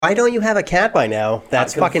Why don't you have a cat by now?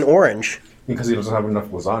 That's fucking orange. Because he doesn't have enough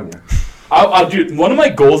lasagna. Dude, one of my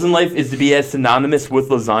goals in life is to be as synonymous with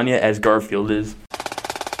lasagna as Garfield is.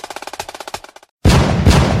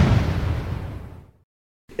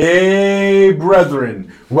 Hey,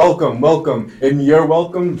 brethren. Welcome, and you're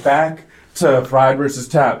welcome back to Fried vs.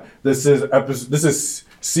 Tap. This is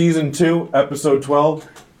season 2, episode 12,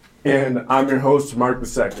 and I'm your host, Mark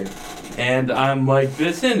II. And I'm Mike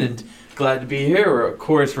Bisson, and glad to be here. Of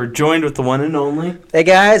course, we're joined with the one and only. Hey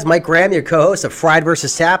guys, Mike Graham, your co-host of Fried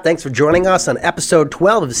vs. Tap. Thanks for joining us on episode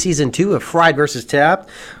 12 of season 2 of Fried vs. Tap.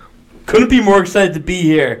 Couldn't be more excited to be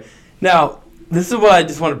here. Now, this is what I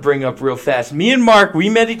just want to bring up real fast. Me and Mark, we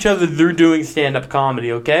met each other through doing stand-up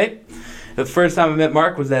comedy, okay? The first time I met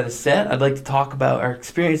Mark was at a set. I'd like to talk about our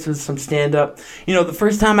experience with some stand-up. You know, the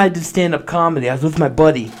first time I did stand-up comedy, I was with my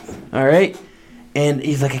buddy, all right? And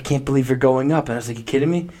he's like, I can't believe you're going up. And I was like, you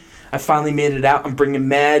kidding me? I finally made it out. I'm bringing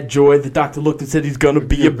mad joy. The doctor looked and said he's going to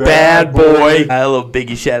be a bad boy. I had a little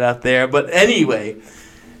Biggie shout out there. But anyway.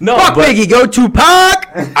 No, Fuck Biggie, go Tupac!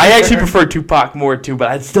 I actually prefer Tupac more too, but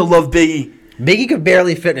I still love Biggie. Biggie could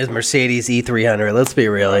barely fit in his Mercedes E300. Let's be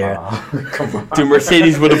real here. Come on. Dude,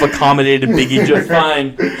 Mercedes would have accommodated Biggie just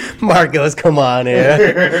fine. Mark goes, come on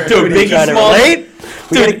here. Dude, Biggie Smalls.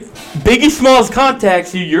 Dude, Biggie Smalls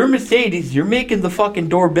contacts you. You're Mercedes. You're making the fucking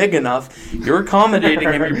door big enough. You're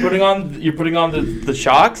accommodating him. You're putting on the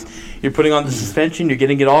shocks. You're putting on the suspension. You're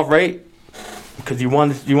getting it all right because you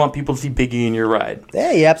want people to see Biggie in your ride.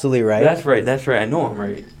 Yeah, you're absolutely right. That's right. I know I'm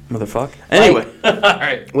right, motherfucker. Anyway, all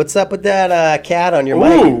right. What's up with that cat on your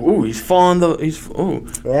mic? Ooh, he's falling ooh.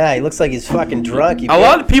 Yeah, he looks like he's fucking drunk. A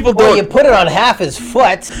lot of people don't. Well, you put it on half his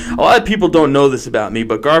foot. A lot of people don't know this about me,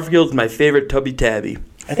 but Garfield's my favorite tubby tabby.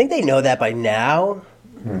 I think they know that by now.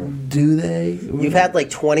 Do they? You've had like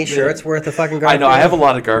 20 shirts worth of fucking Garfield. I know. I have a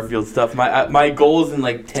lot of Garfield stuff. My goal is in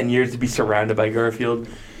like 10 years to be surrounded by Garfield.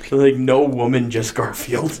 So like no woman, just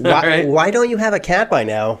Garfield. Why don't you have a cat by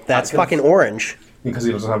now? That's fucking orange. Because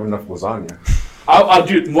he doesn't have enough lasagna.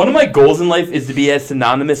 Dude, one of my goals in life is to be as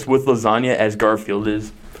synonymous with lasagna as Garfield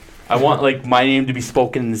is. I want like my name to be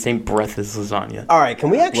spoken in the same breath as lasagna. All right, can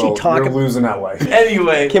we actually talk? You're losing that way.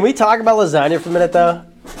 Anyway, can we talk about lasagna for a minute though?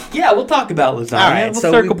 Yeah, we'll talk about lasagna. All right, we'll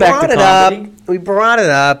so circle we back brought to it comedy. up. We brought it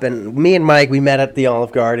up, and me and Mike, we met at the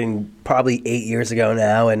Olive Garden probably 8 years ago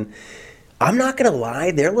now, and I'm not gonna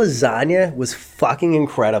lie, their lasagna was fucking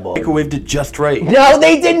incredible. Microwaved it just right. No,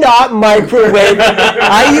 they did not microwave.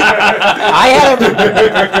 I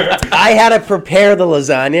had to prepare the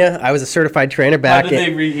lasagna. I was a certified trainer back. How did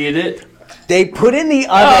they reheat it? They put in the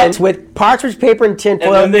oven with parchment paper and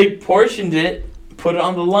tinfoil. And then they portioned it, put it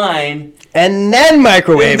on the line. And then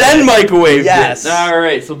microwaved it. Yes. All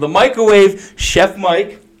right. So the microwave, Chef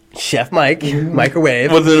Mike.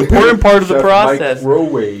 Microwave. Was an important part of the process.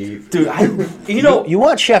 Microwave. Dude, you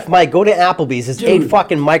want Chef Mike, go to Applebee's. There's 8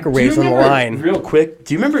 fucking microwaves on the line. Real quick,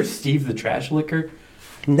 do you remember Steve the Trash Licker?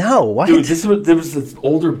 No, what? Dude, there was this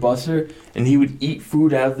older busser, and he would eat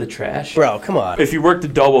food out of the trash. Bro, come on. If you worked a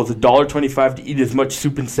double, it's $1.25 to eat as much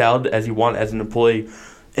soup and salad as you want as an employee.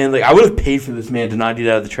 And like I would have paid for this man to not eat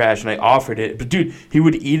out of the trash, and I offered it. But dude, he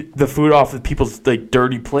would eat the food off of people's like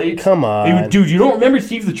dirty plates. Come on, dude, you don't remember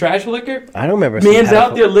Steve the Trash Licker? I don't remember. Man's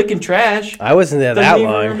out there licking trash. I wasn't there that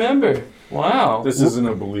long. Don't even remember. Wow, this isn't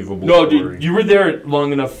a believable No, story. dude, you were there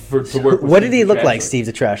long enough to work. With what did he look like, Steve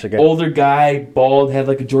the Trash Licker? Older guy, bald, had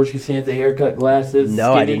like a George Costanza haircut, glasses.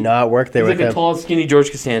 No, skinny. I did not work there with him. He's like a tall, skinny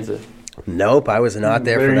George Costanza. Nope, I was not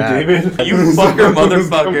there for that. David? You fucker,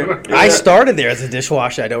 motherfucker. I started there as a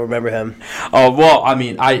dishwasher. I don't remember him. Oh, well, I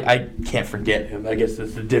mean, I can't forget him. I guess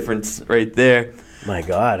that's the difference right there. My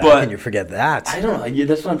God, how can you forget that? I don't know. Yeah,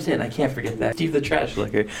 that's what I'm saying. I can't forget that. Steve the Trash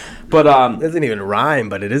Licker. But, it doesn't even rhyme,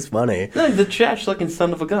 but it is funny. The trash-looking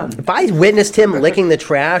son of a gun. If I witnessed him licking the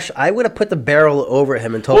trash, I would have put the barrel over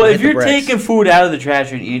him and told him to hit the bricks. Well, if you're taking food out of the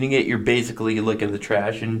trash and eating it, you're basically licking the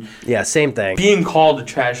trash. And yeah, same thing. Being called a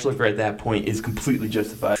trash licker at that point is completely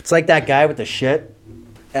justified. It's like that guy with the shit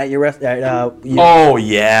at your restaurant. Oh,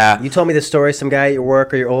 yeah. You told me the story, some guy at your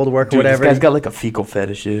work or your old work or whatever. This guy's got like a fecal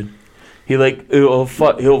fetish, dude. He like he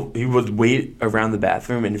would wait around the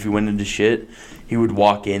bathroom, and if he went into shit, he would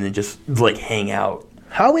walk in and just like hang out.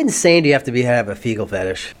 How insane do you have to be to have a fecal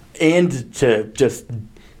fetish? And to just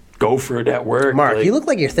go for it at work. Mark, like, you look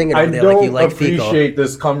like you're thinking over there like you like fecal. I don't appreciate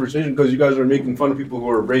this conversation because you guys are making fun of people who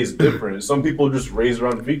are raised different. Some people just raised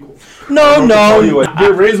around fecal. No. If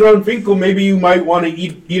you're raised around fecal, maybe you might want to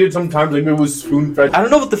eat it sometimes. Maybe it was spoon fed. I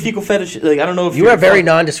don't know what the fecal fetish is. Like, I don't know if you are very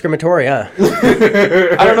non-discriminatory, huh?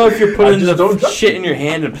 I don't know if you're putting the shit in your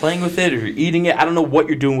hand and playing with it or you're eating it. I don't know what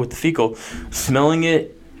you're doing with the fecal. Smelling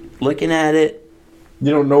it, looking at it. You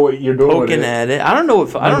don't know what you're doing with Poking it. at it. I don't know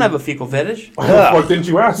if I don't have a fecal fetish. What the fuck didn't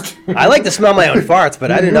you ask? I like to smell my own farts,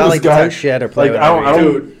 but I do not like to touch shit or play with it.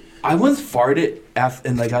 Dude, I once farted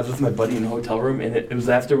and I was with my buddy in the hotel room, and it was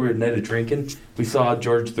after we were night of drinking. We saw a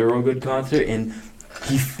George Thorogood concert, and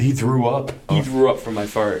he threw up. He threw up from my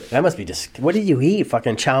fart. That must be just. What did you eat?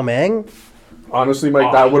 Fucking chow mein? Honestly,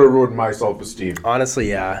 Mike, that would have ruined my self-esteem. Honestly,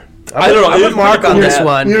 yeah. I don't know. I'm a mark on this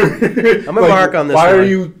one. I'm a mark on this Why one. are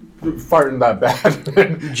you farting that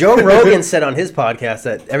bad? Joe Rogan said on his podcast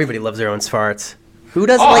that everybody loves their own farts. Who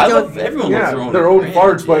doesn't like everyone loves their their own brand.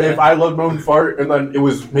 farts, but if I loved my own fart and then it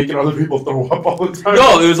was making other people throw up all the time.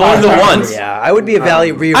 No, it was only the once. Yeah, I would be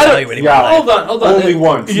reevaluating Yeah, my life. Hold on. Only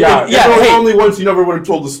once. Yeah, Yeah, if it was hey. only once, you never would have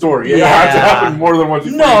told the story. It Yeah. had to happen more than once.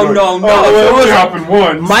 No. It It only happened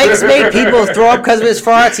once. Mike's made people throw up because of his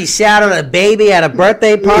farts. He sat on a baby at a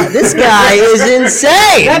birthday party. This guy is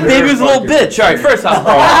insane. That baby was a little bitch. All right, first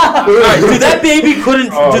off, dude, that baby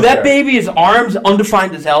couldn't. Oh, Dude, that okay. baby, his arms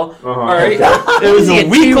undefined as hell. All right, Okay. it was a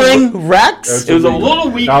weakling. Rex? It was a little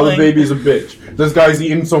weakling. Now the baby's a bitch. This guy's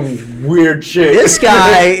eating some weird shit. This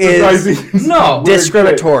guy This guy's is eating some No. weird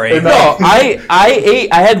discriminatory. shit. And No, I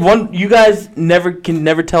had one. You guys can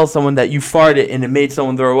never tell someone that you farted and it made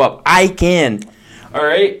someone throw up. I can. All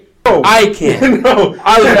right, No. I can. No.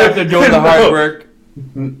 I was after doing the hard No. work.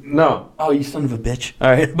 No. Oh, you son of a bitch.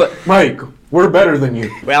 All right, but Mike, we're better than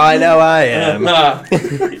you. Well, I know I am.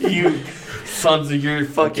 you sons of your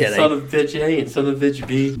fucking kidding. son of a bitch A and son of a bitch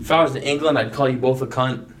B. If I was in England, I'd call you both a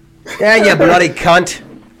cunt. Yeah, you bloody cunt.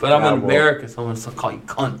 But I'm Yeah, in well. America, so I'm gonna still call you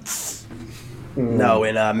cunts. No,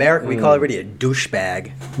 in America we call everybody a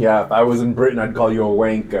douchebag. Yeah, if I was in Britain, I'd call you a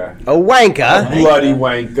wanker. A wanker? Bloody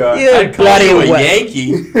wanker. You I'd call bloody you a wanker.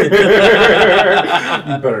 Yankee.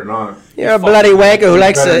 You better not. You're a bloody wanker who You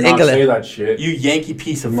likes better not say England. that shit. You Yankee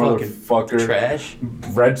piece of fucking Motherfucker. trash.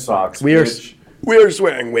 Red Sox. We are bitch. We're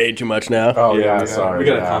swearing way too much now. Oh yeah, sorry. We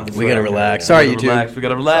gotta yeah. calm this We gotta down. relax. We Sorry, gotta you two. relax. We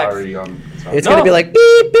gotta relax. Sorry, sorry. It's No. gonna be like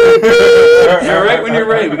beep beep beep. You're right when you're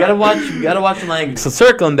ready. We gotta watch the language. So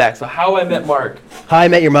circling back. So How I Met Mark. How I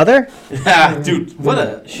Met Your Mother? Dude, what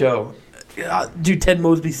a show. Dude, Ted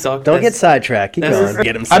Mosby sucked. Don't get sidetracked. Keep that's- going.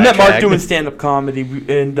 Get him I met Mark sidetracked. doing stand-up comedy,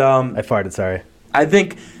 and I farted. Sorry. I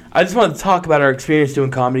think I just wanted to talk about our experience doing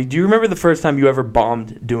comedy. Do you remember the first time you ever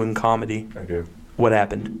bombed doing comedy? I do. What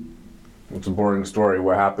happened? It's a boring story.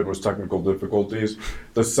 What happened was technical difficulties.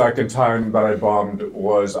 The second time that I bombed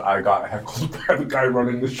was I got heckled by the guy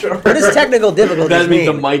running the show. What does technical difficulties That means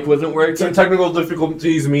the mean? mic wasn't working. So technical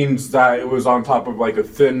difficulties means that it was on top of like a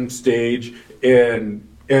thin stage and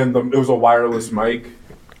it was a wireless mic.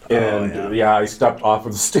 And yeah, I stepped off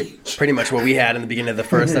of the stage. Pretty much what we had in the beginning of the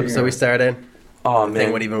first episode we started. Oh The thing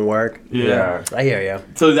man. would even work. Yeah. I hear you.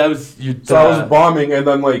 So that was your. So I was bombing, and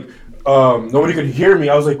then like nobody could hear me.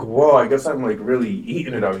 I was like, "Whoa, I guess I'm like really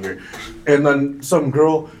eating it out here." And then some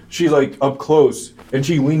girl, she's like up close, and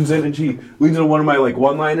she leans into one of my like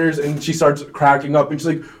one-liners, and she starts cracking up, and she's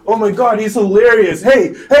like, "Oh my god, he's hilarious!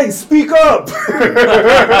 Hey, speak up!" She's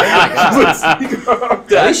like, "Speak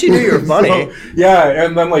up." At least you knew you were funny. So, yeah,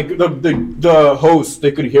 and then like the host,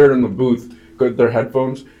 they could hear it in the booth, with their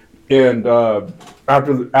headphones. And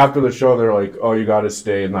after the show, they're like, "Oh, you got to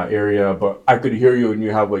stay in that area." But I could hear you, and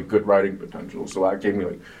you have like good writing potential, so that gave me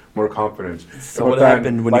like more confidence. So But what then,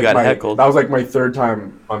 happened when you like, got heckled? That was like my third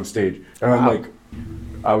time on stage, and then like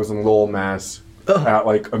I was in Lowell, Mass, at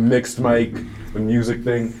like a mixed mic, the music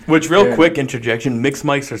thing. Which, real And- quick interjection, mixed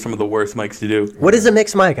mics are some of the worst mics to do. What is a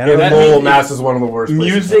mixed mic? I don't And know. that Lowell, means Mass is one of the worst.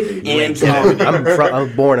 places Music to be. and comedy. I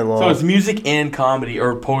was born in So Lowell. it's music and comedy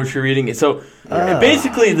or poetry reading. So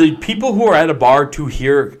basically, the people who are at a bar to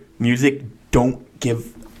hear music don't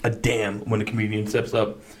give a damn when a comedian steps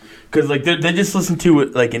up. Because like they just listen to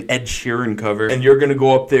like an Ed Sheeran cover, and you're gonna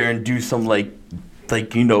go up there and do some like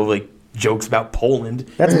jokes about Poland.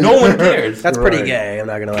 No one cares. That's pretty Right. gay. I'm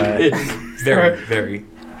not gonna lie. It's very, very.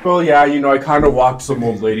 Well, yeah, I kind of walked some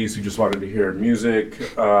old ladies who just wanted to hear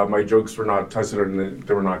music. My jokes were not tested and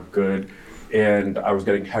they were not good. And I was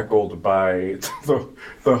getting heckled by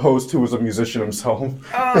the host who was a musician himself.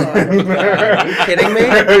 Are you kidding me?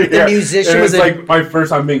 The Yeah. musician And was it's a... like my first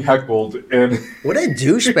time being heckled. And What a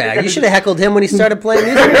douchebag. You should have heckled him when he started playing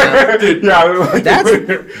music. Now. yeah, like, That's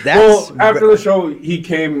well, after the show, he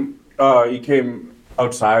came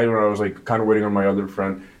outside when I was like kind of waiting on my other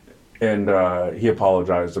friend, and he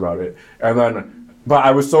apologized about it. And then, but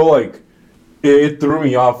I was so like, it threw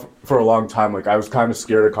me off for a long time. Like I was kind of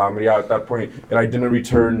scared of comedy at that point, and I didn't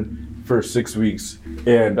return for 6 weeks.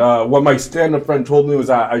 And what my stand-up friend told me was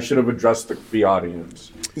that I should have addressed the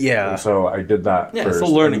audience. Yeah. And so I did that Yeah, it's first.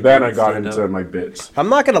 a learning and then I curve, got stand-up. into my bits. I'm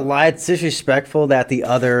not gonna lie. It's disrespectful that the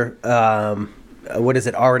other what is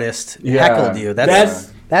it, artist Yeah. heckled you.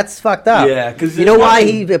 That's fucked up. Yeah, 'cause you know why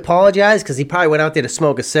he apologized? Because he probably went out there to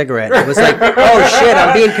smoke a cigarette. It was like, oh shit,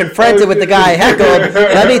 I'm being confronted with the guy I heckled.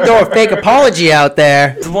 Let me throw a fake apology out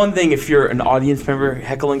there. It's one thing if you're an audience member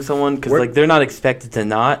heckling someone, because like they're not expected to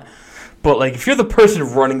not. But like if you're the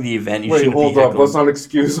person running the event, you shouldn't be heckled. Hold up. Let's not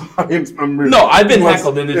excuse audience members. No, I've been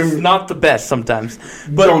heckled, and it's not the best sometimes.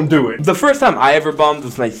 But don't do it. The first time I ever bombed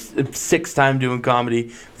was my 6th time doing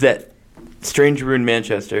comedy. That Strange Brew in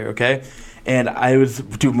Manchester, okay? And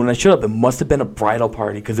when I showed up, it must have been a bridal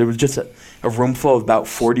party because there was just a room full of about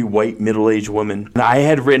 40 white middle-aged women. And I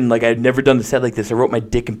had written, like, I'd never done a set like this. I wrote my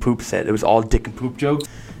dick and poop set. It was all dick and poop jokes.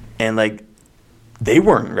 And, like, they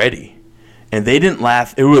weren't ready. And they didn't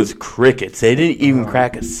laugh. It was crickets. They didn't even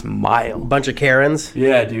crack a smile. Bunch of Karens.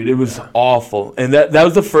 Yeah, dude, it was awful. And that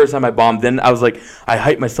was the first time I bombed. Then I was like, I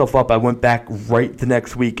hyped myself up. I went back right the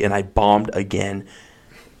next week, and I bombed again.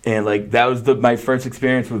 And, like, that was my first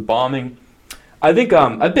experience with bombing. I think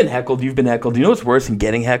I've been heckled. You've been heckled. You know what's worse than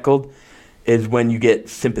getting heckled is when you get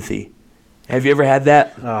sympathy. Have you ever had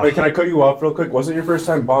that? Wait, can I cut you off real quick? Wasn't your first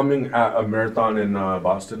time bombing at a marathon in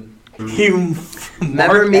Boston?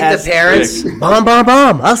 Remember Meet the Parents? Bomb, bomb,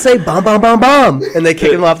 bomb. I'll say bomb, bomb, bomb, bomb. And they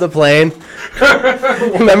kick him off the plane.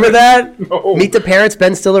 Remember that? No. Meet the Parents,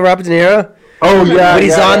 Ben Stiller, Robert De Niro. Oh, yeah. When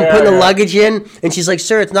he's putting the luggage in, and she's like,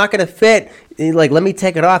 sir, it's not going to fit. He's like, let me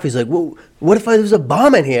take it off. He's like, well, what if there's a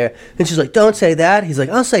bomb in here? And she's like, don't say that. He's like,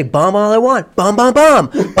 I'll say bomb all I want. Bomb, bomb, bomb.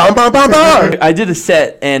 Bomb, bomb, bomb, bomb. I did a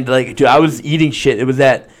set, and, like, dude, I was eating shit. It was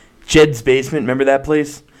at Jed's Basement. Remember that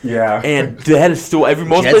place? Yeah. And they had a stool.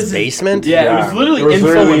 Most Jed's places, Basement? Yeah, it was literally in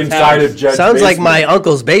someone's inside house. of Jed's Sounds like basement. my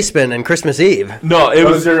uncle's basement on Christmas Eve. No, it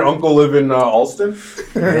Does your uncle live in Alston?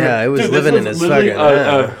 Yeah, it was Dude, living in this his was literally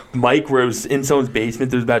fucking... a mic where it was in someone's basement.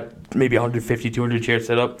 There was about maybe 150, 200 chairs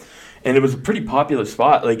set up. And it was a pretty popular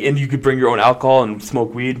spot. Like, and you could bring your own alcohol and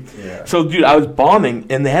smoke weed. Yeah. So, dude, I was bombing,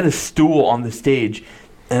 and they had a stool on the stage.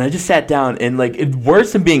 And I just sat down, and, like,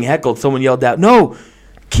 worse than being heckled, someone yelled out, no,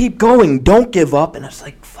 keep going, don't give up. And I was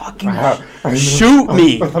like, fucking shoot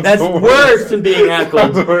me. That's worse than being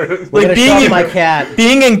heckled. Like, my cat.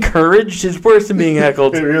 Being encouraged is worse than being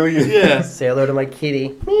heckled. It really is. Yeah. Say hello to my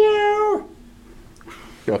kitty. Meow.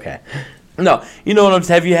 Okay. No, you know what I'm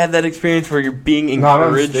saying? Have you had that experience where you're being Not on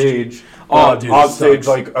encouraged? stage. Oh, dude, on it stage, sucks.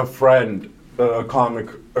 like a friend, a comic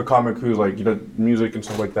who's like, you know, music and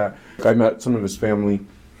stuff like that. I met some of his family,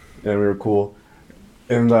 and we were cool.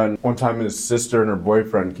 And then one time, his sister and her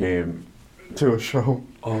boyfriend came to a show,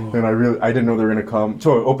 and I didn't know they were gonna come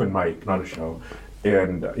to an open mic, not a show,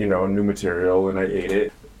 and you know, new material, and I ate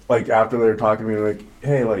it. Like after they were talking to me, like,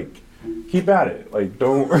 hey, like, keep at it, like,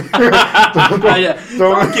 don't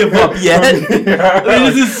Don't give up yet. Yeah.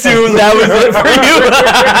 I just assumed that was it for you.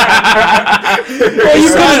 Well, you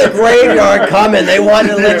saw the graveyard coming. They wanted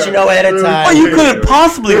to let you know ahead of time. Oh, you couldn't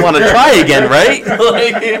possibly want to try again, right?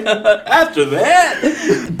 Like, after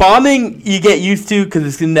that, bombing you get used to because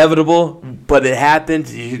it's inevitable, but it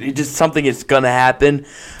happens. It's just something that's gonna happen.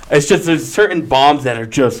 It's just there's certain bombs that are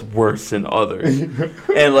just worse than others.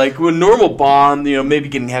 And like with normal bomb, you know, maybe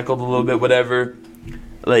getting heckled a little bit, whatever.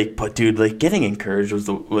 Like, but dude, like getting encouraged was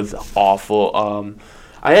awful.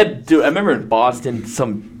 I remember in Boston,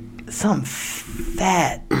 some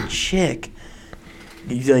fat chick,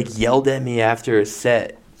 he like yelled at me after a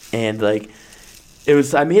set, and like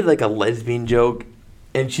I made like a lesbian joke.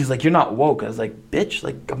 And she's like, you're not woke. I was like, bitch,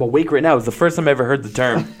 like, I'm awake right now. It was the first time I ever heard the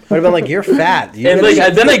term. Would have been like, you're fat. And like,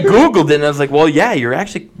 then I Googled it, and I was like, well, yeah, you're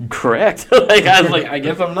actually correct. Like, I was like, I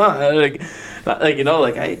guess I'm not. Like, you know,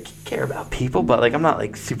 like, I care about people, but, like, I'm not,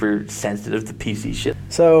 like, super sensitive to PC shit.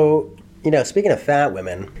 So, you know, speaking of fat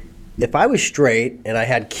women, if I was straight and I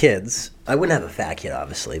had kids, I wouldn't have a fat kid,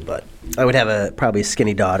 obviously, but I would have probably a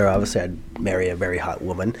skinny daughter. Obviously, I'd marry a very hot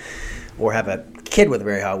woman or have a kid with a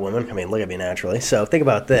very hot woman. I mean, look at me naturally. So think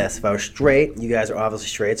about this. If I was straight, you guys are obviously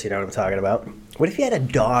straight, so you know what I'm talking about. What if you had a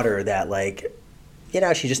daughter that, like, you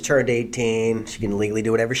know, she just turned 18, she can legally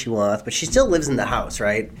do whatever she wants, but she still lives in the house,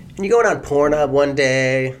 right? And you're going on Pornhub one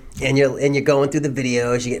day, and you're going through the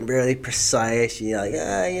videos, you're getting really precise, you're like,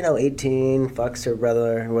 18, fucks her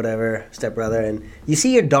brother, or whatever, stepbrother, and you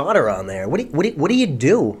see your daughter on there. What do you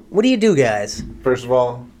do? What do you do, guys? First of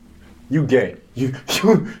all, you gay. You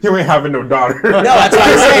ain't having no daughter. No, that's what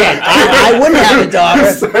I'm saying. I wouldn't have a daughter.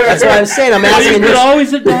 That's what I'm saying. I'm asking you.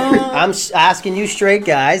 Always a dog. I'm asking you straight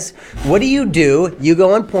guys. What do? You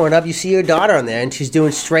go on Pornhub, you see your daughter on there, and she's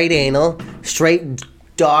doing straight anal, straight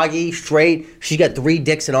doggy, straight. She's got 3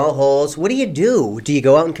 dicks in all holes. What do? Do you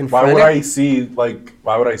go out and confront Why would her? I see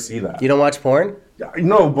that? You don't watch porn?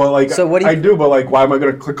 No, but like, So what do you- I do, but like, why am I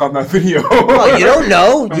gonna click on that video? Well, you don't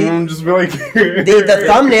know. I'm just be like, The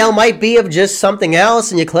thumbnail might be of just something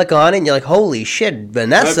else, and you click on it, and you're like, "Holy shit,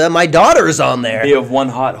 Vanessa, my daughter's on there." You have one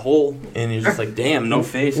hot hole, and you're just like, damn, no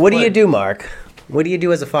face. What do you do, Mark? What do you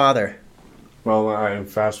do as a father? Well, I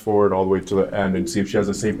fast forward all the way to the end and see if she has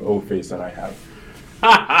the same O face that I have.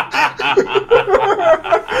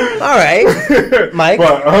 All right, Mike.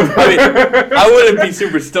 But I mean, I wouldn't be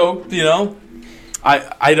super stoked, you know.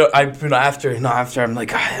 After I'm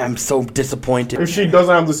like, I'm so disappointed. if she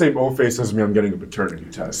doesn't have the same O face as me, I'm getting a paternity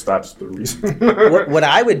test. That's the reason. What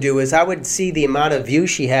I would do is I would see the amount of views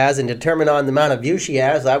she has and determine on the amount of views she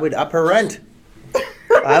has, I would up her rent.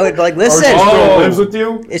 I would like, Or she listen. still lives with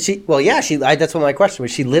you? Is she? Well, yeah. That's what my question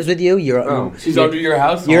was. She lives with you. She's under your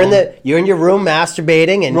house. You're in your room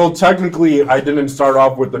masturbating, and Well, technically, I didn't start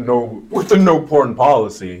off with the no porn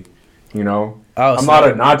policy. You know, Oh, I'm so-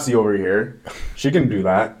 not a Nazi over here. She can do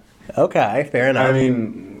that. okay, fair enough. I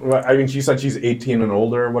mean, she said she's 18 and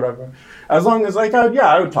older or whatever. As long as like,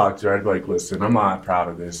 I would talk to her. I'd be like, listen, I'm not proud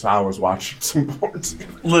of this. I was watching some porn.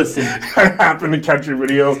 Listen, I happened to catch your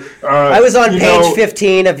video. I was on page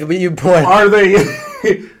 15 of you porn. Are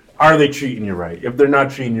they treating you right? If they're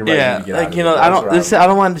not treating you right, yeah, you get out like of you it. know, That's I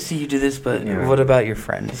don't want to see you do this, but Yeah. what about your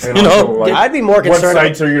friends? And You know, also, like, I'd be more concerned. What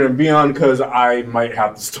sites are you going to be on? Because I might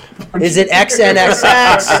have to stop. Is it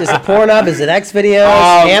XNXX? Is it Pornhub? Is it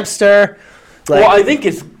Xvideos? Hamster? Like, well, I think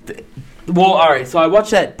it's. Well, all right. So I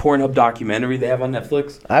watched that Pornhub documentary they have on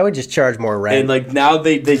Netflix, I would just charge more rent. and like now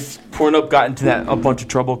they Pornhub got into a bunch of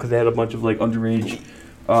trouble because they had a bunch of like underage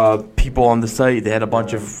people on the site. They had a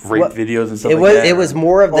bunch of rape Well, videos and stuff it like was that. it was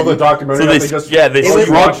more of Oh, the the documentary. So that they- just yeah, they oh, you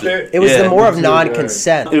scrubbed watched it. it was Yeah, the more of me too,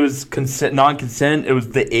 non-consent. It was non-consent. It was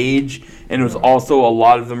the age, and it was also a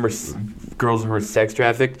lot of them were girls who were sex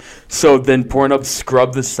trafficked. So then Pornhub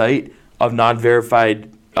scrubbed the site of non-verified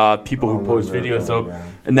people who post videos. So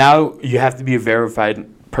now you have to be a verified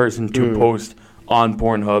person to post on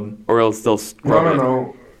Pornhub, or else they'll scrub it.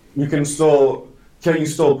 No. Can you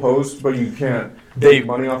still post, but you can't They- make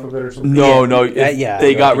money off of it or something? No, no. yeah,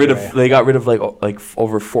 they I got think rid you're of right. they got rid of like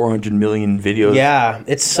over 400 million videos. Yeah,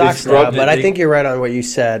 it sucks now, scrubbed it. but I They- think you're right on what you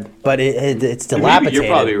said. But it's Maybe dilapidated. you're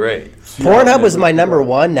probably right. Pornhub was my number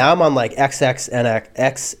one. Now I'm on like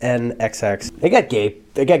XNXX.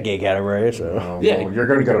 They got gay categories. So. Oh, Yeah. well, you're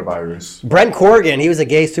gonna get a virus. Brent Corrigan, he was a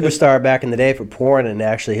gay superstar back in the day for porn, and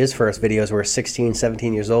actually his first videos were 16,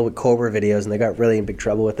 17 years old with Cobra videos, and they got really in big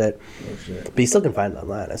trouble with it. Oh, shit. But you still can find it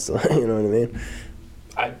online. I still, you know what I mean?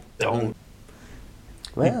 I don't.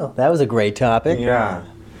 Well, that was a great topic. Yeah.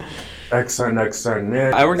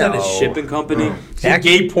 XN. I worked at a No. shipping company.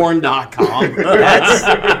 Ac- Gayporn.com.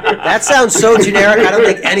 That sounds so generic. I don't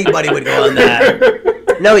think anybody would go on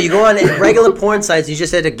that. No, you go on regular porn sites. You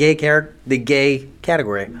just said the gay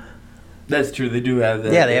category. That's true. They do have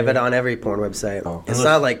that. Yeah, they have it on every porn website. Oh. It's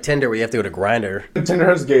not like Tinder where you have to go to Grindr. Tinder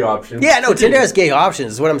has gay options. Yeah, no, Tinder has gay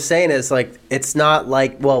options. What I'm saying is, like, it's not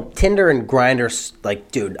like, well, Tinder and Grindr,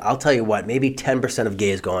 like, dude, I'll tell you what, maybe 10% of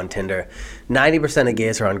gays go on Tinder. 90% of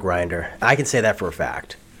gays are on Grindr. I can say that for a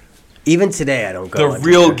fact. Even today, I don't go The on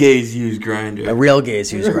real Tinder. gays use Grindr. The real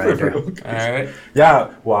gays use Grindr. All right. Yeah.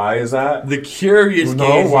 Why is that? The curious No,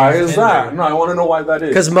 gays. why use is that? Tinder. No, I want to know why that is.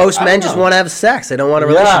 Because most I men don't just know. want to have sex. They don't want a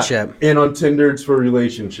relationship. Yeah. And on Tinder, it's for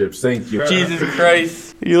relationships. Thank you. Jesus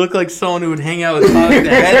Christ. You look like someone who would hang out with Sonic the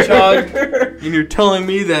Hedgehog, and you're telling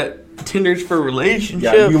me that Tinder's for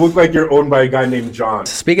relationships? Yeah, you look like you're owned by a guy named John.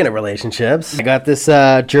 Speaking of relationships, I got this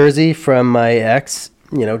jersey from my ex,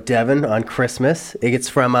 Devin, on Christmas. It's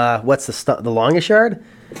from, what's the longest yard?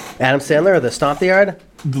 Adam Sandler, or the Stomp the Yard?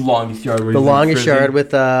 The longest yard. The longest yard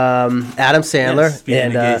with Adam Sandler. speaking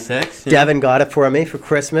of gay sex, yeah. Devin got it for me for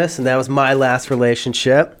Christmas, and that was my last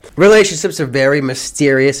relationship. Relationships are very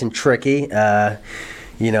mysterious and tricky. I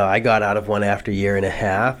got out of one after a year and a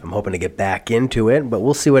half. I'm hoping to get back into it, but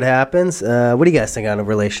we'll see what happens. What do you guys think on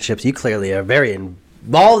relationships? You clearly are very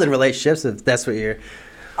involved in relationships, if that's what you're...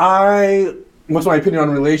 What's my opinion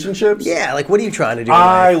on relationships? Yeah, like, what are you trying to do in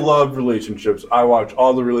I life? love relationships. I watch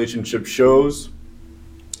all the relationship shows.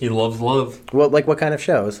 He loves love. Well, like, what kind of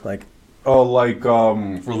shows? Like, Oh, like,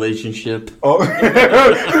 Relationship. oh.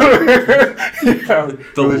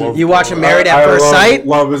 The love you watch part. Married at First love Sight?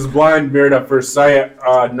 Love is Blind, Married at First Sight,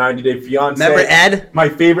 90 Day Fiance. Remember Ed? My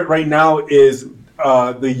favorite right now is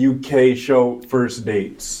the UK show First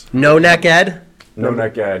Dates. No Neck Ed? No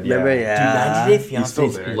Neck Ed, yeah. Remember, Dude, yeah. 90 Day Fiance still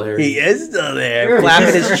is there. hilarious. He is still there,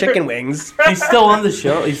 flapping his chicken wings. He's still on the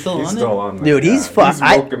show. He's still He's on still it. on there. Dude, he's yeah. He's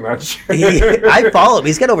I- milking that shit. I follow him.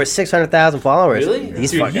 He's got over 600,000 followers. Really?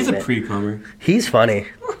 He's Dude, fucking. he's a pre-comer. He's funny.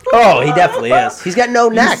 Oh, he definitely is. He's got no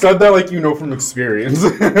You neck. said that like you know from experience.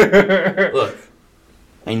 Look,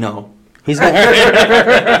 I know. He's got.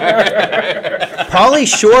 Pauly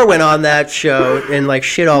Shore went on that show and like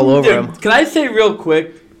shit all over Dude, him. can I say real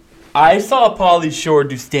quick? I saw Pauly Shore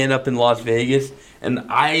do stand up in Las Vegas, and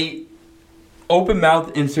I open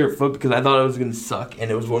mouth insert foot because I thought it was gonna suck, and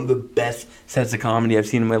it was one of the best sets of comedy I've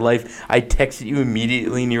seen in my life. I texted you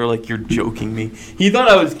immediately, and you were like, "You're joking me." He thought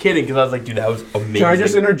I was kidding because I was like, "Dude, that was amazing." Can I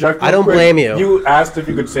just interject? I don't quick? blame you. You asked if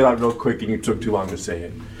you could say that real quick, and you took too long to say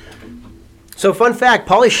it. So, fun fact: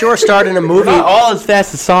 Pauly Shore starred in a movie. Not all as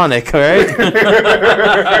fast as Sonic, all right?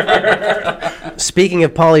 Speaking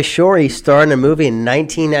of Pauly Shore, he starred in a movie in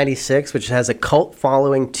 1996, which has a cult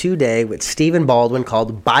following today with Stephen Baldwin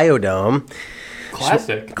called Biodome.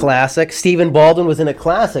 Classic. Stephen Baldwin was in a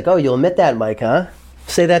classic. Oh, you'll admit that, Mike, huh?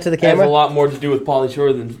 Say that to the It has camera. a lot more to do with Pauly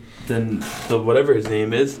Shore than the whatever his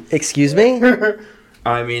name is. Excuse me?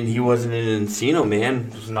 I mean, he wasn't in Encino Man.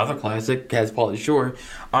 It was another classic. Has Pauly Shore.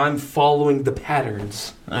 I'm following the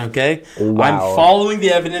patterns. Okay. Wow. I'm following the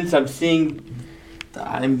evidence. I'm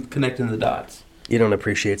connecting the dots. You don't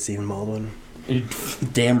appreciate Stephen Baldwin. You're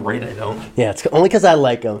damn right I don't. Yeah, it's only because I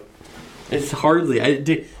like him. It's hardly. It's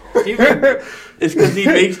because he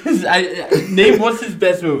makes his. Name what's his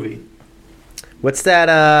best movie? What's that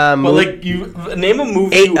Well, movie? like you name a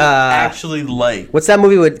movie you actually like. What's that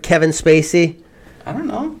movie with Kevin Spacey? I don't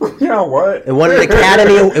know. Yeah, what? It won an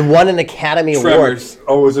Academy Award. Tremors.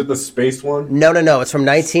 Oh, is it the space one? No. It's from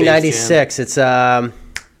 1996. It's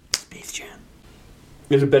Space Jam.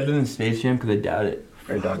 Is it better than Space Jam? Because I doubt it.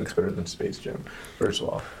 I doubt it's better than Space Jam. First of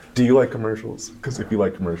all, do you like commercials? Because if you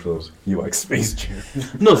like commercials, you like Space Jam.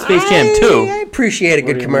 No, Space Jam 2. I appreciate a What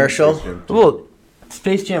do good you mean commercial. Space Jam 2? Well,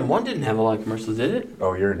 Space Jam 1 didn't have a lot of commercials, did it?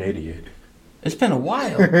 Oh, you're an idiot. It's been a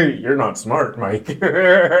while. You're not smart, Mike.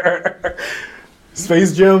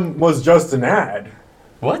 Space Jam was just an ad.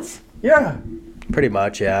 What? Yeah. Pretty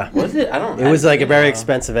much, yeah. Was it? I don't know. It was like a very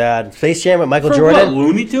expensive ad. Space Jam with Michael For Jordan. what,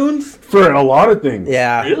 Looney Tunes? For a lot of things.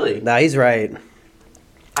 Yeah. Really? Nah, he's right.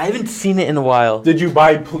 I haven't seen it in a while. Did you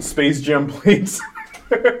buy Space Jam plates?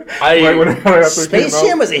 I Space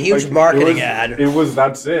Jam was a huge marketing ad. It was,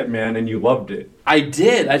 that's it, man, and you loved it.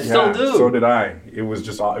 did. I still do. So did I. It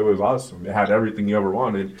was awesome. It had everything you ever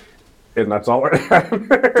wanted, and that's all it had. Dude,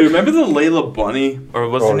 remember the Layla Bunny? Or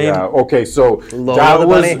what's her name? Yeah. Okay, so Lola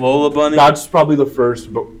Bunny? Lola Bunny? That's probably the first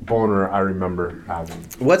boner I remember having.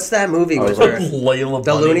 What's that movie? Was Oh, there? Layla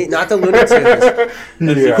The Bunny. Looney, not the Looney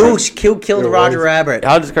Tunes. Yeah. Who killed It Roger was. Rabbit?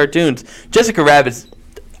 How does cartoons? Jessica Rabbit's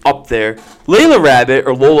up there. Layla Rabbit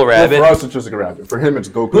or Lola Well, Rabbit. for us, it's just a rabbit. For him, it's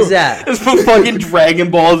Goku. Who's that? It's from fucking Dragon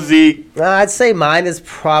Ball Z. I'd say mine is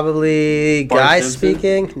probably Bart Guy Simpson?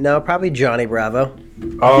 speaking. No, probably Johnny Bravo.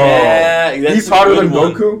 Oh, Yeah, that's he's a hotter good than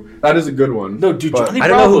one. Goku. That is a good one. No, dude, But Johnny I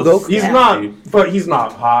don't know who Bravo's Goku- he's fat, not. dude. But he's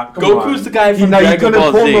not hot. Come Goku's on. the guy from He Dragon couldn't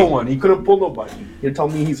Ball pull Z. no one. He couldn't pull nobody. You're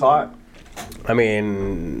telling me he's hot? I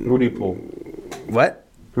mean, Who did he pull? what?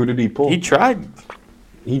 Who did he pull? He tried.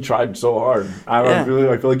 He tried so hard. Yeah. I feel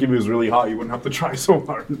like if he was really hot, he wouldn't have to try so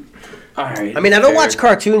hard. All right. I mean, I don't watch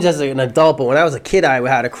cartoons as an adult, but when I was a kid, I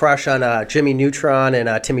had a crush on Jimmy Neutron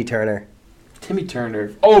and Timmy Turner. Timmy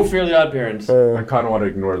Turner. Oh, Fairly Odd Parents. I kind of want to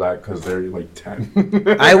ignore that because they're like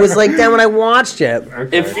 10. I was like that when I watched it.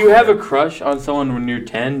 Okay. If you have a crush on someone when you're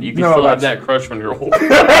 10, you can No, still have that's- that crush when you're old.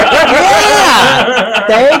 Yeah!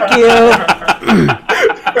 Thank you.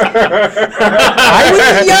 I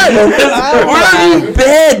was young. We're in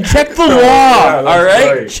bed. Check the law. Yeah, that's all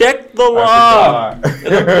right? right. Check the I law. forgot.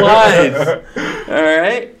 It applies. All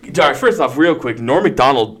right? All right, first off, real quick, Norm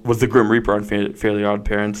Macdonald was the Grim Reaper on Fairly Odd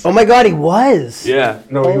Parents. Oh my God, he was. Yeah.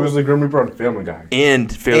 No, he was the Grim Reaper on Family Guy.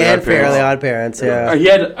 And Fairly And Odd Parents. Fairly Odd Parents, yeah.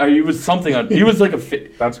 He was something on. He was like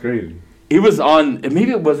That's crazy. he was on.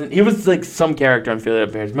 Maybe it wasn't. He was like some character on Fairly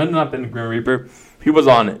Odd Parents. Might have not been the Grim Reaper. He was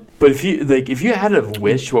on it. But if you had a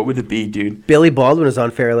wish, what would it be, dude? Billy Baldwin was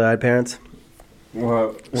on Fairly Odd Parents.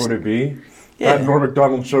 What would it be? Yeah. That Norm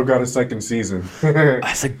Macdonald show got a second season.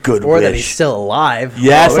 That's a good Or wish. that he's still alive.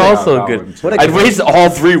 Yeah, it's Oh, yeah, also that good. one too. What a I'd good- waste all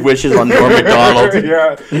 3 wishes on Norm Macdonald.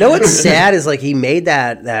 Yeah. You know what's sad is like he made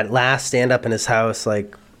that last stand up in his house,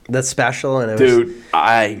 like that special, and it was, Dude,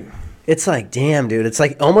 it's like, damn, dude, it's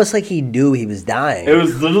like almost like he knew he was dying. it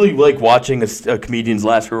was literally like watching a comedian's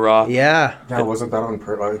last hurrah. Yeah. Yeah, wasn't that on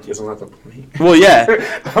purpose? Isn't that the point? Well, yeah.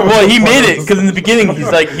 Well, he made it because in the beginning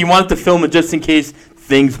he's like he wanted to film it just in case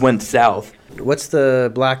things went south. What's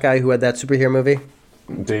the black guy who had that superhero movie?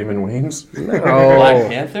 Damon Wayans? Oh, Black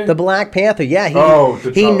Panther? The Black Panther. Yeah, he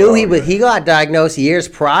T'Challa, knew he yeah. was. He got diagnosed years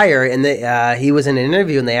prior, and he was in an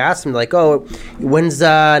interview, and they asked him like, "Oh, when's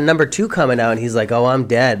number 2 coming out?" And he's like, "Oh, I'm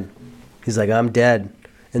dead." He's like, "I'm dead,"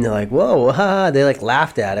 And they're like, whoa, ha, they like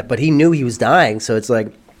laughed at it, but he knew he was dying. So it's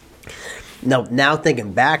like, now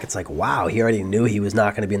thinking back, it's like, wow, he already knew he was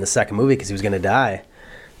not going to be in the second movie because he was going to die.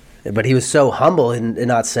 But he was so humble and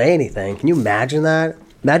not say anything. Can you imagine that?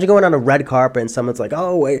 Imagine going on a red carpet and someone's like,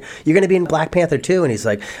 oh, wait, you're going to be in Black Panther 2. And he's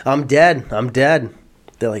like, I'm dead.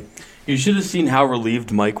 They're like, You should have seen how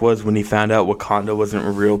relieved Mike was when he found out Wakanda wasn't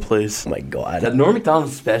a real place. oh my God. That Norm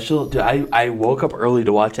Macdonald special, dude, I woke up early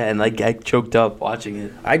to watch that and like I choked up watching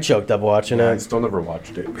it. I choked up watching I it. still never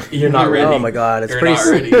watched it. You're not ready. Oh my God. It's You're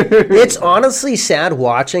pretty not ready. It's honestly sad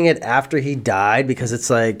watching it after he died because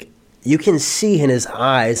it's like, you can see in his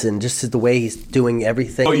eyes and just the way he's doing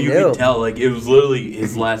everything. Oh, he you knew. could tell. Like, it was literally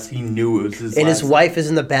his last. He knew it was his And last. his wife is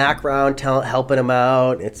in the background helping him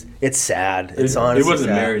out. It's sad. It's honestly He wasn't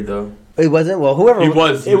sad. married, though. He wasn't? Well, whoever... He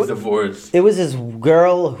was It, divorced. it was his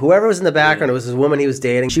girl. Whoever was in the background, it was his woman he was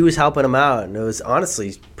dating. She was helping him out. And it was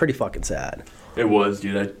honestly pretty fucking sad. It was,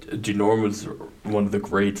 dude. Norm was one of the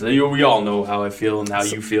greats. We all know how I feel and how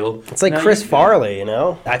you feel. It's like Now Chris you feel. Farley, you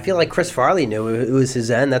know? I feel like Chris Farley knew it was his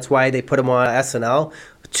end. That's why they put him on SNL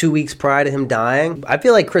 2 weeks prior to him dying. I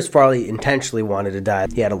feel like Chris Farley intentionally wanted to die.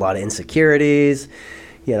 He had a lot of insecurities.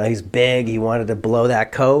 You know, he's big. He wanted to blow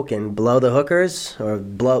that coke and blow the hookers. Or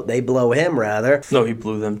they blow him, rather. No, he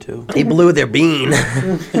blew them, too. He blew their bean.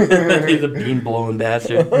 He's a bean-blowing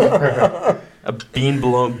bastard. A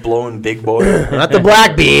bean-blowing big boy. Not the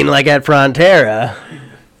black bean like at Frontera.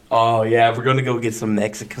 Oh, yeah, we're going to go get some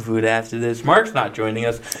Mexican food after this. Mark's not joining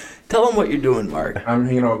us. Tell him what you're doing, Mark. I'm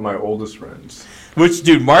hanging out with my oldest friends. Which,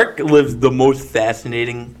 dude, Mark lives the most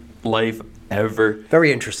fascinating life ever.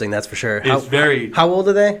 Very interesting, that's for sure. How old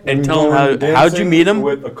are they? And tell him how'd you meet him?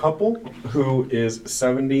 With a couple who is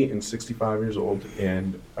 70 and 65 years old,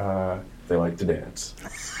 and they like to dance.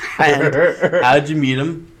 And how'd you meet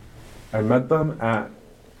him? I met them at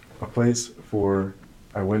a place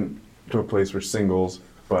I went to a place for singles,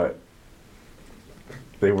 but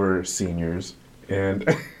they were seniors, and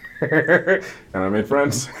and I made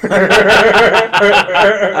friends.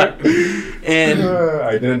 And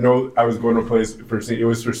I didn't know I was going to a place it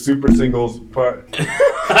was for super singles, but dude,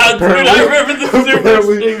 I remember the super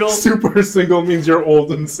apparently single. super single means you're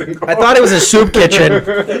old and single. I thought it was a soup kitchen.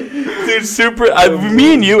 Dude,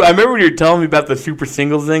 me and you, I remember when you were telling me about the super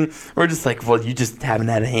singles thing. We're just like, well, you just haven't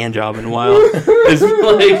had a hand job in a while. It's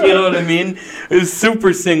like, you know what I mean? It's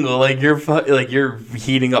super single, like you're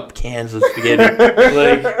heating up cans of spaghetti.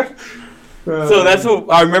 Like, so that's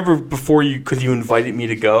what I remember before because you invited me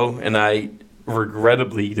to go, and I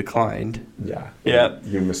regrettably declined. Yeah.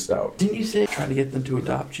 You missed out. Didn't you say try to get them to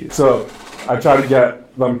adopt you? So I tried to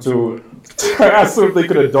get them to. I asked them if they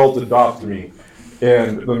could adult adopt me,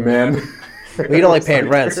 and the man. Well, you don't like paying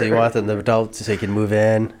rent, so you want them to adult so you can move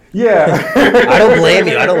in. Yeah. I don't blame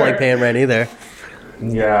you. I don't like paying rent either.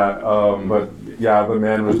 Yeah, but yeah, the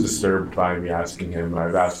man was disturbed by me asking him.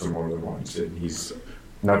 I've asked him more than once, and he's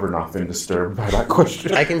never not been disturbed by that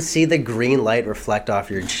question. I can see the green light reflect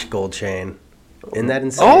off your gold chain. Isn't that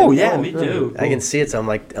insane? Oh yeah, me too. I can see it, so I'm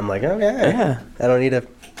like, oh yeah. Yeah. I don't need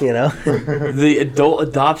The adult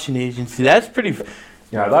adoption agency. That's pretty.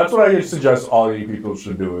 Yeah, that's what I suggest all you people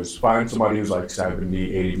should do is find somebody who's like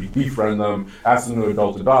 70, 80, befriend them, ask them to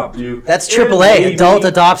adult adopt you. That's and AAA, maybe- Adult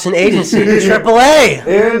Adoption Agency. AAA.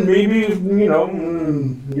 And maybe,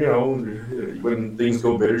 when things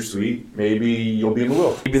go bittersweet, maybe you'll be in the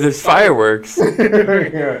will. Maybe there's fireworks.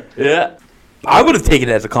 Yeah. Yeah. I would have taken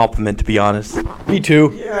it as a compliment, to be honest. Me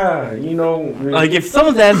too. Yeah, Like, if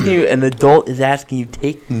someone's asking you, an adult is asking you,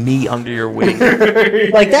 take me under your wing.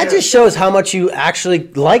 Like, that just shows how much you actually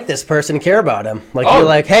like this person and care about him. Like, Oh. you're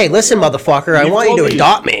like, hey, listen, motherfucker, I You want you to told me-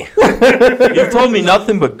 adopt me. You've told me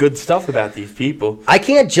nothing but good stuff about these people. I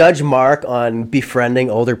can't judge Mark on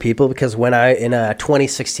befriending older people because when in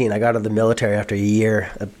 2016, I got out of the military after a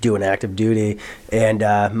year of doing active duty. And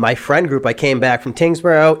my friend group, I came back from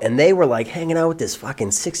Tingsboro, and they were like hanging out with this fucking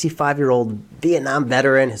 65-year-old Vietnam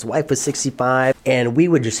veteran. His wife was 65. And we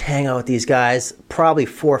would just hang out with these guys probably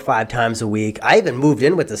 4 or 5 times a week. I even moved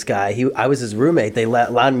in with this guy. I was his roommate. They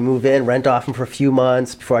allowed me to move in, rent off him for a few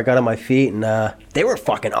months before I got on my feet. And they were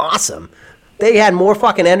fucking awesome. They had more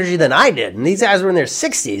fucking energy than I did, and these guys were in their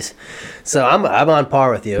 60s. So I'm on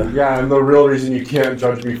par with you. Yeah, and the real reason you can't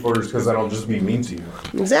judge me for it is because then I'll just be mean to you.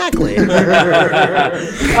 Exactly.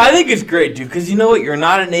 I think it's great, dude, because you know what? You're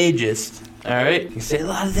not an ageist. All right? You say a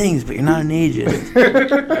lot of things, but you're not an ageist. All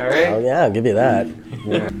right? Oh, yeah, I'll give you that.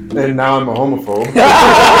 Yeah. And now I'm a homophobe. Well,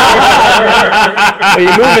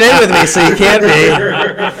 you're moving in with me, so you can't be.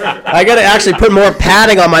 I got to actually put more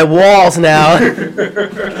padding on my walls now.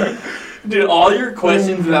 Dude, all your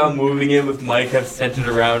questions about moving in with Mike have centered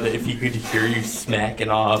around if he could hear you smacking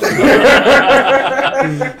off.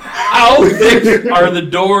 How thick are the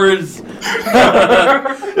doors?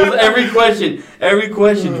 every question.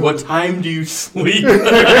 What time do you sleep? Mark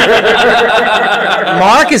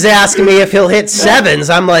is asking me if he'll hit sevens.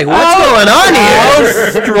 I'm like, what's going on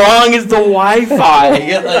here? How strong is the Wi-Fi?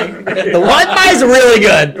 The Wi-Fi is really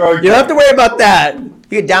good. You don't have to worry about that.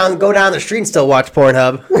 You can go down the street and still watch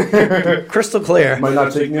Pornhub. Crystal clear. Might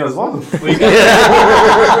not take me as long.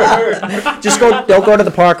 Just don't go to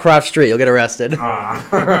the park across the street. You'll get arrested.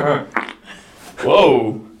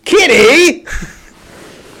 Whoa. Kitty!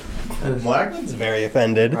 Mark's very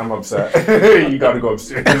offended. I'm upset. You gotta go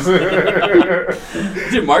upstairs.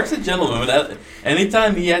 Dude, Mark's a gentleman.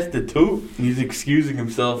 Anytime he has to toot, he's excusing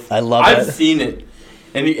himself. I love I've it. seen it.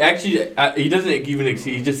 And he actually, he doesn't even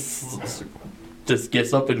excuse, he just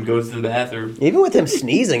gets up and goes to the bathroom. Even with him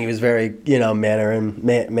sneezing, he was very, manner and...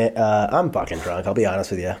 I'm fucking drunk, I'll be honest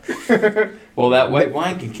with you. Well, that white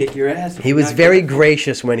wine can kick your ass. He was very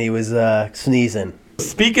gracious when he was sneezing.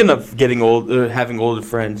 Speaking of getting old, having older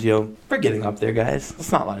friends, we're getting up there, guys.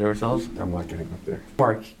 Let's not lie to ourselves. I'm not getting up there.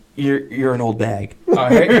 Mark, you're an old bag. All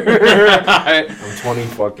right. I'm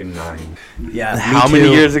 29. Yeah. How many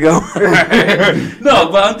years ago? No,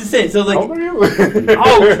 but I'm just saying. So How old are you?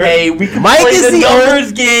 okay, we can Mike play is the the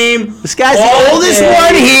numbers game. This guy's all the oldest day.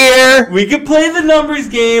 one here. We can play the numbers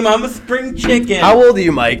game. I'm a spring chicken. How old are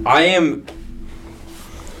you, Mike? I am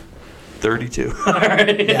 32. All right.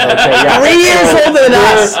 Okay, yeah. 3 years older than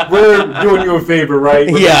us. We're doing you a favor, right?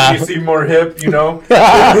 Yeah. You seem more hip, Oh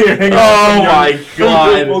my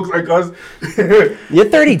God. Folks like us. You're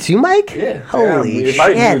 32, Mike? Yeah. Holy If shit.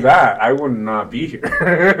 I knew that, I would not be here.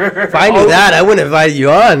 If I knew that, I wouldn't invite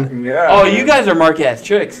you on. Yeah. Oh, you guys are Mark-ass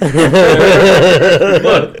tricks. Look,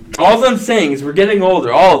 all I'm saying is we're getting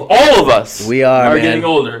older. All of us We are, man. getting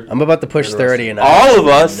older. I'm about to push 30 and All I'm of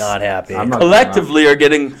us not happy. I'm not- collectively are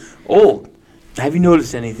getting old. Have you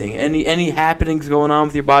noticed anything? Any happenings going on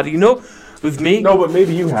with your body? With me? No, but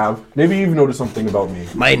maybe you have. Maybe you've noticed something about me.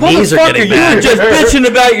 My knees are getting you were bad. just bitching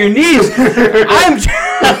about your knees. I'm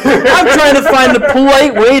trying to find the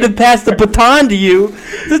polite way to pass the baton to you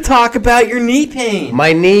to talk about your knee pain.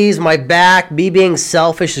 My knees, my back, me being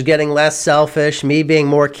selfish is getting less selfish, me being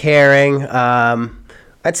more caring.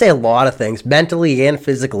 I'd say a lot of things, mentally and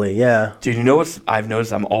physically, yeah. Dude, you know what I've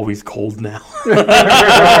noticed? I'm always cold now.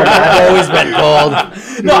 I've always been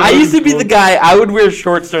cold. No, I used to be the guy, I would wear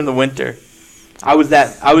shorts during the winter. I was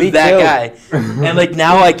that Me too. guy. And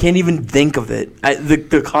now I can't even think of it.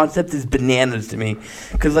 The concept is bananas to me.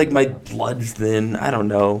 Because my blood's thin. I don't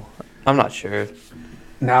know. I'm not sure.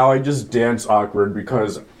 Now I just dance awkward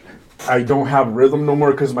because I don't have rhythm no more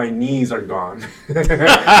because my knees are gone.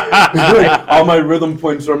 All my rhythm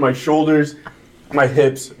points are my shoulders, my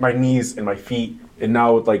hips, my knees, and my feet. And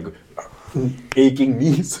now with aching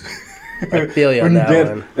knees. I feel you on When that dance,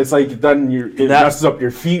 one. it's then it messes up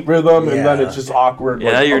your feet rhythm, and then Yeah. it's just awkward.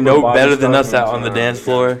 Yeah, you're upper no body better than stuff, us and out on the dance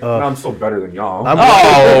floor. No, I'm still better than y'all. I'm Oh,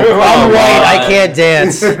 I'm come white, I on. can't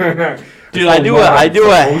dance. Dude, I do a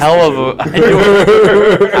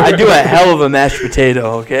hell of a mashed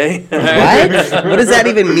potato, okay? What? What does that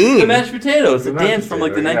even The mean? mashed potato is a dance from the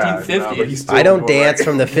Yeah, no, but 1950s. he's still I don't doing dance it.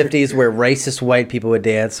 from the 50s where racist white people would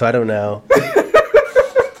dance, so I don't know.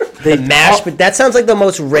 They Mashed, but that sounds like the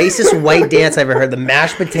most racist white dance I've ever heard. The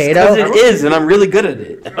mashed potato? Because it is, and I'm really good at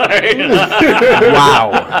it.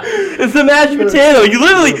 Wow. It's the mashed potato. You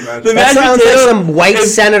literally, the That mashed sounds potato. like some white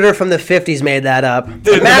is- senator from the 50s made that up. Dude,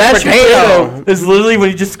 The the mashed potato is literally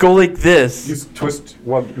when you just go like You this, just twist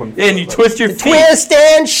one and you twist your feet. Twist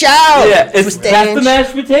and shout. Yeah, Twist that's and the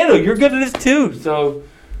mashed potato. You're good at it too, so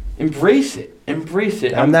embrace it. Embrace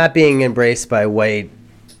it. I'm not being embraced by white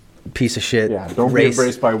piece of shit. Yeah, don't be race.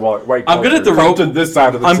 embraced by white. I'm good at the culture. rope. Come to this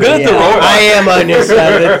side of the I'm good table. at the robot. I am on your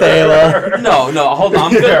side of the table. No, hold on.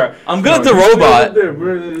 I'm good. Yeah. I'm good at the No, you robot. stay there,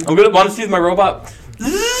 bro. I'm good. Want to see my robot?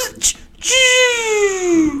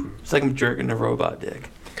 It's like I'm jerking the robot dick.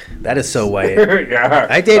 That is so white. Yeah.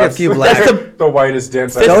 I dated a That's- few black- That's the whitest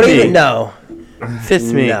dance I've Don't me. even know.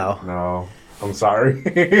 Fist me. No. No, I'm sorry.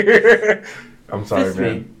 I'm sorry, Fist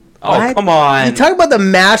man. me. Oh, What? come on. You talk about the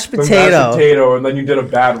mashed The potato. mashed potato, and then you did a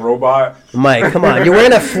bad robot. Mike, come on. You're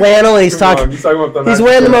wearing a flannel and he's Come on, talking. he's talking about the He's mashed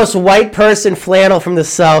wearing the potato. most white person flannel from the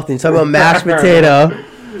South and he's talking about mashed potato.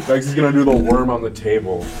 Like he's gonna do the worm on the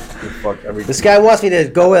table. Fuck everything. This guy wants me to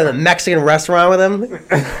go in a Mexican restaurant with him.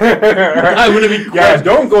 I wouldn't be. Yeah,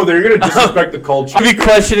 don't go there. You're gonna disrespect the culture. I'd be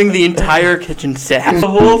questioning the entire kitchen staff, the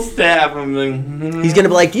whole staff. I'm like, He's gonna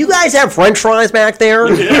be like, "Do you guys have French fries back there?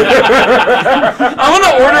 I want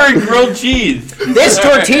to order a grilled cheese. This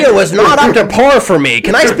tortilla was not up to par for me.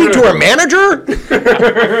 Can I speak to her manager?"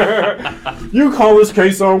 You call this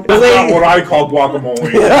queso? That's not what I call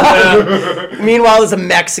guacamole. Meanwhile, there's a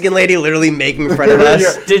Mexican lady literally making fun of us.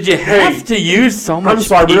 Yeah. Did you have to use so much? I'm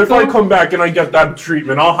sorry, but if I pico? come back and I get that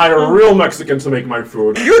treatment, I'll hire a real Mexican to make my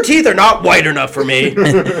food. Your teeth are not white enough for me.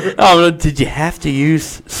 Oh, did you have to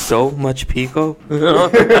use so much pico?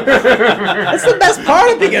 That's the best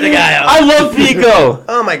part of Pico de Gallo. I love pico.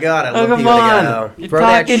 Oh my god, I Oh, love come Pico de on. Gallo. You're Throw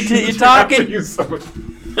that talking. You so much-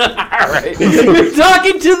 All right. You're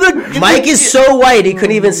talking to the. Mike is so white he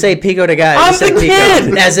couldn't even say Pico de Gallo. I'm He said the Pico.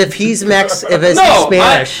 kid. As if he's he's No,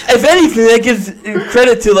 Spanish. if anything, that gives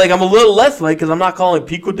credit to like I'm a little less white because I'm not calling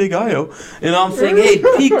pico de gallo, and I'm saying, hey,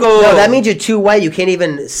 pico. No, that means you're too white. You can't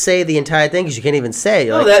even say the entire thing because you can't even say.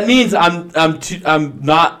 No, Like, that means I'm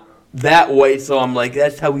not that white, so I'm like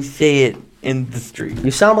that's how we say it in the street.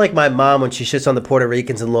 you sound like my mom when she shits on the Puerto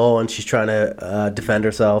Ricans in Lowell and she's trying to defend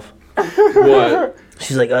herself. What?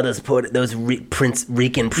 She's like, oh, those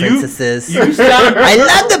Rican princesses. You sound. I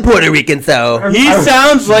love the Puerto Ricans, though. He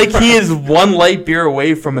sounds like he is one light beer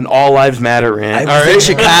away from an all lives matter rant. I was in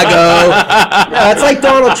Chicago. No, it's like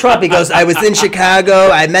Donald Trump. He goes, I was in Chicago.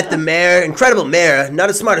 I met the mayor. Incredible mayor. Not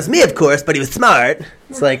as smart as me, of course, but he was smart.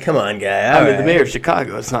 It's like, come on, guy. I mean, the mayor of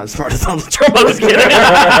Chicago is not as smart as Donald Trump. I was kidding.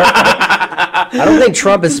 I don't think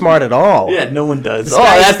Trump is smart at all. Yeah, no one does. This Oh,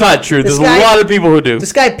 guy- that's not true. this There's guy- a lot of people who do.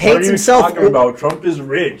 This guy What are paints you himself. talking about? Trump is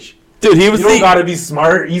rich. Dude, he was You don't the. gotta be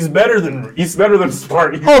smart. He's better than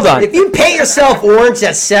smart. Hold on. If you paint yourself orange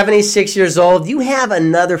at 76 years old, you have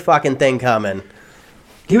another fucking thing coming.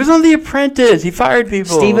 He was on The Apprentice. He fired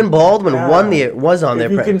people. Stephen Baldwin Yeah. was on If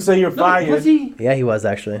there. you can say you're No, fired. was he? Yeah, he was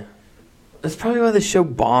actually. That's probably why the show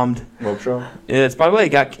bombed. What show? Yeah, it's probably why it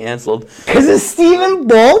got canceled. Because it's Stephen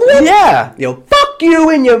Baldwin? Yeah. Yo, fuck you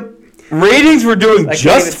and your... Ratings were doing Like,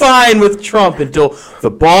 just David- fine with Trump until the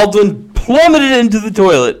Baldwin plummeted into the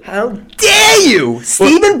toilet. How dare you?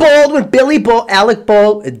 Stephen Baldwin, Billy Baldwin, Alec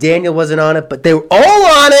Baldwin, Daniel wasn't on it, but they were all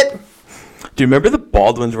on it. Do you remember the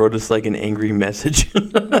Baldwins wrote us like an angry message?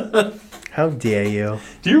 How dare you?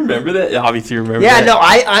 Do you remember that? Obviously, you remember Yeah,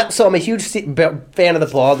 that. no, so I'm a huge fan of the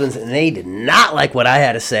Baldwins, and they did not like what I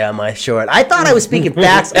had to say on my short. I thought I was speaking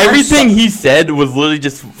facts. Everything he said was literally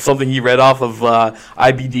just something he read off of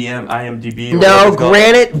IMDb. No,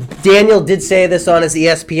 granted, Daniel did say this on his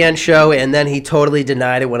ESPN show, and then he totally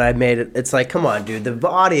denied it when I made it. It's like, come on, dude, the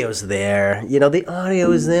audio's there. You know, the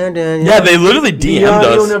audio is there, Daniel. Yeah, they literally DM'd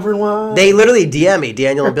us. Never lie. They literally DM me,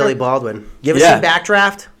 Daniel and Billy Baldwin. You ever Yeah. seen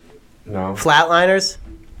Backdraft? No. Flatliners?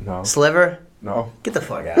 No. Sliver? No. Get the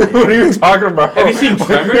fuck out of here. What are you talking about? Have you seen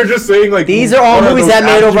Tremor? You're just saying like These are all what movies those that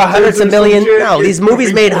made over adjectives hundreds of or some millions. shit? No, these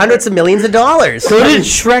movies made hundreds of millions of dollars. So did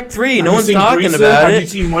Shrek 3. No Have you one's seen talking Grease? about Have you it.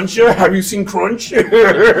 seen Muncher? Have you seen Crunch? You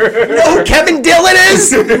know who Kevin Dillon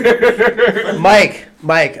is? Mike,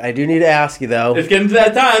 I do need to ask you though. It's getting to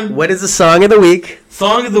that time. What is the song of the week?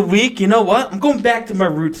 Song of the week. You know what? I'm going back to my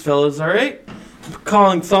roots, fellas. All right. I'm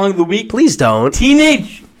calling song of the week Please don't.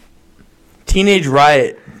 Teenage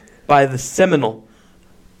Riot by the seminal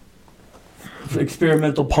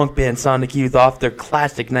experimental punk band Sonic Youth off their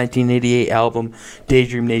classic 1988 album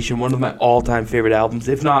Daydream Nation, one of my all-time favorite albums,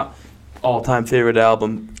 if not all-time favorite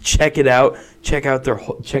album. Check it out. Check out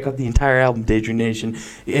the entire album Daydream Nation.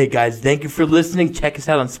 Hey guys, thank you for listening. Check us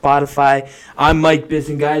out on Spotify. I'm Mike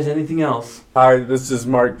Bisson, guys. Anything else? Hi, this is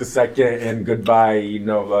Mark II, and goodbye.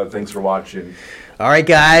 Thanks for watching. All right,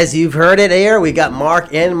 guys, you've heard it here. We got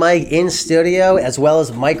Mark and Mike in studio, as well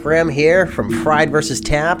as Mike Graham here from Fried vs.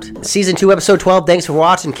 Tapped. Season 2, Episode 12. Thanks for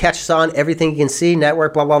watching. Catch us on Everything You Can See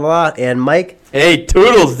Network, blah, blah, blah. And Mike? Hey,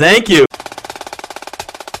 Toodles, thank you.